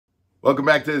Welcome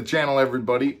back to the channel,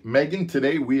 everybody. Megan,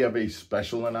 today we have a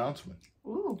special announcement.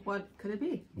 Ooh, what could it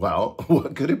be? Well,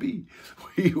 what could it be?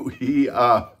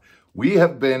 We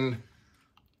have been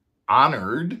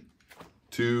honored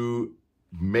to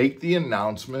make the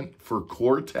announcement for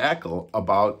Core Tackle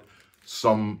about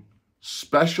some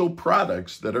special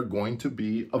products that are going to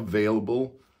be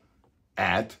available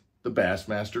at the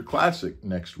Bassmaster Classic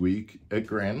next week at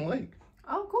Grand Lake.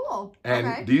 Oh, cool. And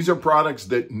okay. These are products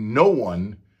that no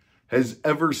one has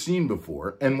ever seen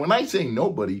before. And when I say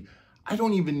nobody, I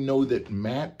don't even know that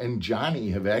Matt and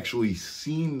Johnny have actually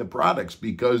seen the products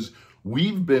because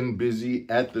we've been busy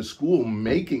at the school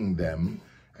making them.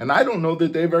 And I don't know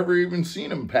that they've ever even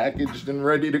seen them packaged and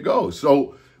ready to go.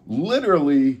 So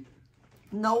literally,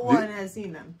 no one has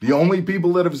seen them. The only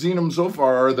people that have seen them so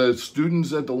far are the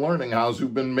students at the Learning House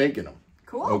who've been making them.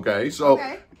 Cool. Okay, so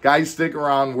guys, stick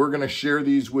around. We're going to share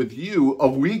these with you a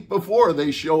week before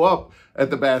they show up at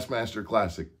the Bassmaster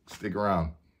Classic. Stick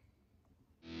around.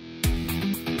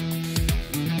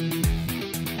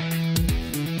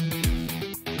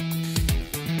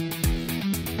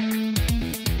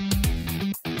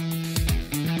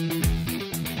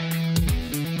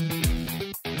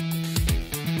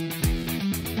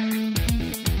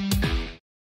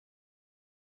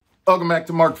 Welcome back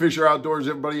to Mark Fisher Outdoors,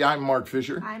 everybody. I'm Mark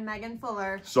Fisher. I'm Megan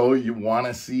Fuller. So you want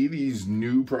to see these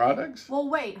new products? Well,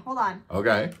 wait, hold on.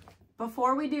 Okay.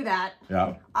 Before we do that,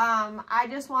 I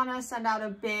just want to send out a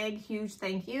big, huge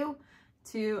thank you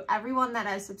to everyone that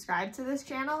has subscribed to this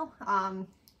channel.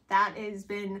 That has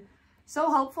been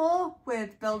so helpful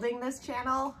with building this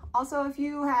channel. Also, if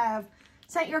you have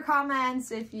sent your comments,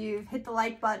 if you've hit the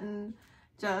like button,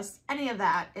 just any of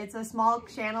that. It's a small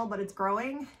channel, but it's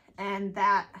growing. And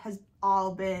that has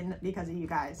all been because of you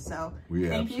guys. So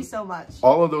thank you so much.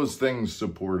 All of those things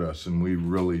support us, and we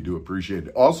really do appreciate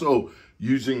it. Also,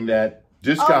 using that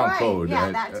discount code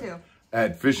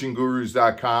at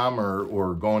fishinggurus.com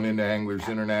or going into Anglers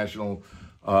International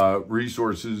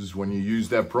resources, when you use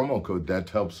that promo code, that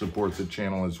helps support the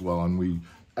channel as well. And we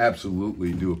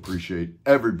absolutely do appreciate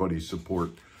everybody's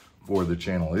support for the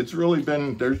channel. It's really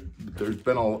been, there's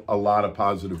been a lot of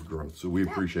positive growth. So we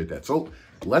appreciate that. So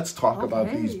let's talk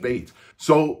about these baits.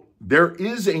 So there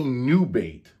is a new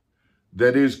bait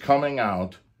that is coming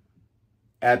out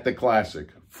at the Classic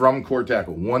from Core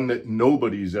Tackle, one that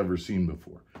nobody's ever seen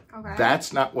before. Okay.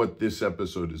 That's not what this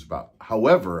episode is about.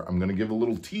 However, I'm going to give a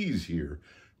little tease here.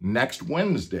 Next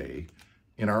Wednesday,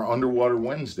 in our Underwater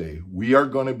Wednesday, we are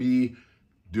going to be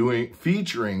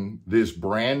featuring this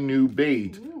brand new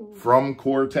bait from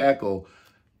Core Tackle.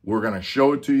 We're going to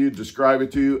show it to you, describe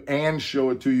it to you, and show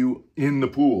it to you in the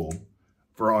pool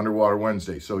for Underwater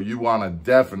Wednesday. So you want to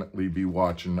definitely be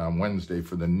watching on Wednesday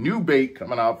for the new bait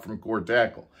coming out from Core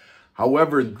Tackle.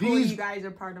 However, you guys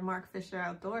are part of Mark Fisher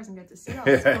Outdoors and get to see all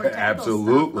this Core Tackle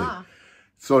absolutely stuff, huh?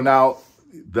 So now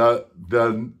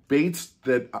the baits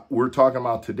that we're talking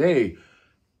about today,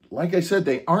 like I said,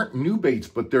 they aren't new baits,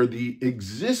 but they're the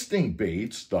existing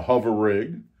baits, the hover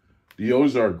rig, the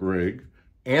Ozark rig,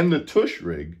 and the tush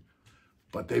rig,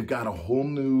 but they've got a whole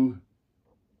new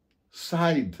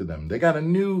side to them. They got a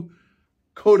new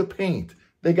coat of paint.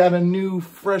 They got a new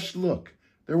fresh look.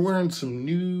 They're wearing some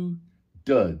new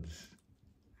duds.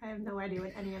 I have no idea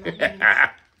what any of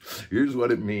that means. Here's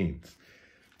what it means.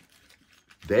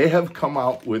 They have come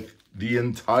out with the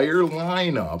entire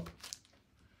lineup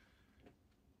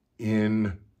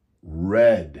in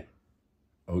red.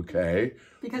 Okay.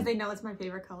 Because they know it's my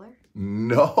favorite color?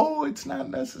 No, it's not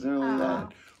necessarily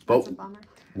that. But that's a bummer.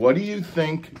 What do you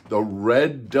think the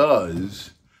red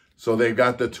does? So they've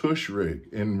got the tush rig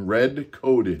in red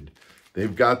coated.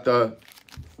 They've got the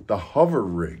hover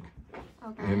rig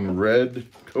in red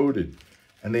coated.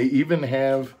 And they even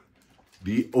have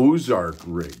the Ozark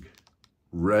rig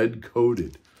red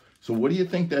coated. So what do you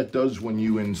think that does when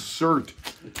you insert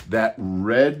that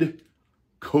red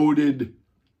coated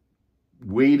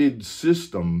weighted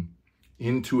system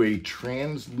into a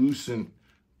translucent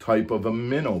type of a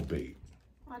minnow bait?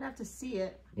 I'd have to see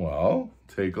it. Well,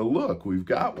 take a look. We've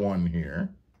got one here.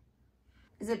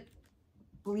 Is it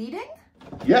bleeding?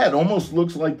 Yeah, it almost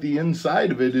looks like the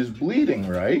inside of it is bleeding,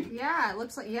 right? Yeah, it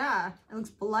looks like, it looks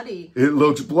bloody. It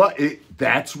looks bloody.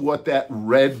 That's what that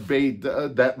red bait,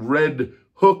 that red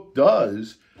hook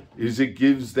does, is it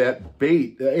gives that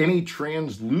bait, any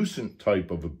translucent type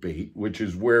of a bait, which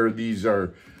is where these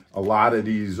are, a lot of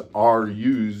these are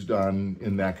used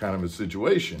in that kind of a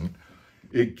situation.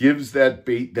 It gives that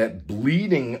bait that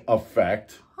bleeding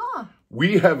effect. Huh.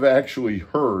 We have actually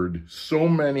heard so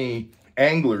many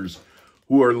anglers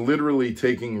who are literally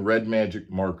taking red magic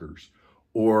markers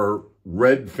or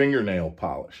red fingernail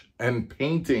polish and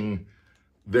painting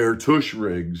their tush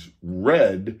rigs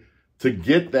red to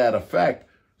get that effect.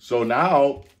 So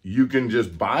now you can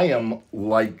just buy them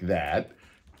like that,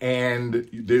 and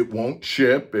it won't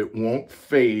chip, it won't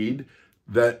fade,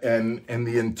 and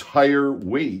the entire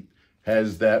weight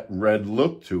has that red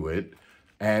look to it.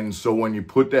 And so when you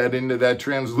put that into that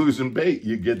translucent bait,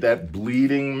 you get that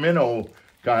bleeding minnow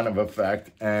kind of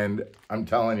effect. And I'm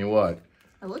telling you what,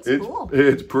 it looks cool.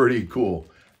 It's pretty cool.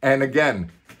 And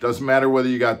again, doesn't matter whether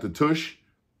you got the tush,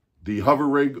 the hover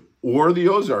rig, or the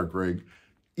Ozark rig,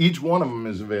 each one of them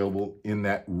is available in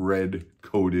that red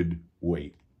coated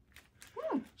weight.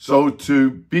 So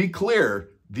to be clear,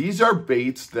 these are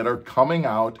baits that are coming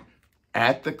out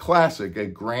at the Classic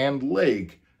at Grand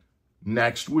Lake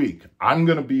next week. I'm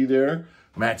going to be there.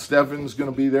 Matt Steffen's going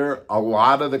to be there. A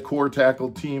lot of the Core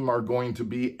Tackle team are going to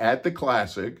be at the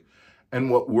Classic.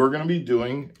 And what we're going to be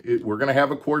doing, we're going to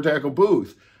have a Core Tackle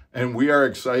booth. And we are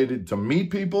excited to meet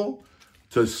people,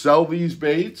 to sell these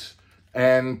baits,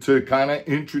 and to kind of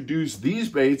introduce these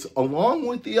baits along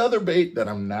with the other bait that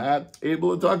I'm not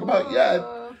able to talk about yet,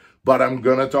 but I'm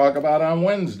going to talk about on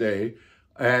Wednesday.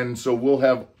 And so we'll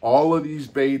have all of these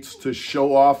baits to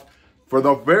show off for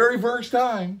the very first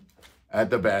time at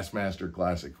the Bassmaster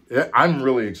Classic. I'm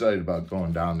really excited about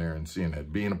going down there and seeing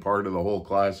it, being a part of the whole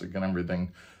Classic and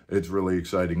everything. It's really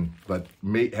exciting. But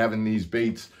having these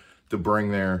baits to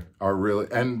bring there are really,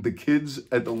 and the kids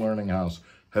at the Learning House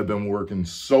have been working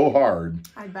so hard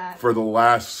for the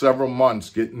last several months,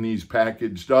 getting these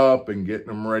packaged up and getting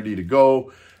them ready to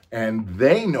go. And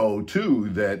they know too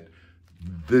that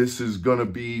this is going to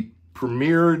be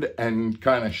premiered and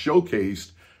kind of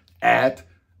showcased at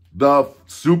the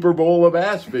Super Bowl of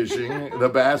bass fishing, the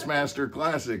Bassmaster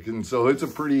Classic. And so it's a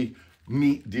pretty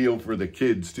neat deal for the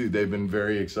kids too. They've been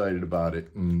very excited about it,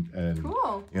 and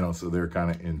cool. You know, so they're kind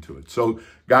of into it. So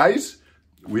guys,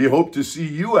 we hope to see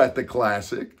you at the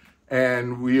Classic,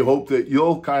 and we hope that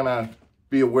you'll kind of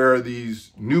be aware of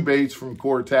these new baits from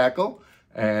Core Tackle.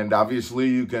 And obviously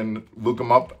you can look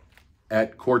them up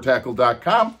at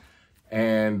coretackle.com.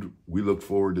 And we look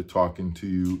forward to talking to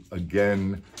you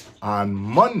again on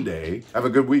Monday. Have a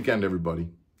good weekend, everybody.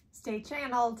 Stay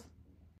channeled.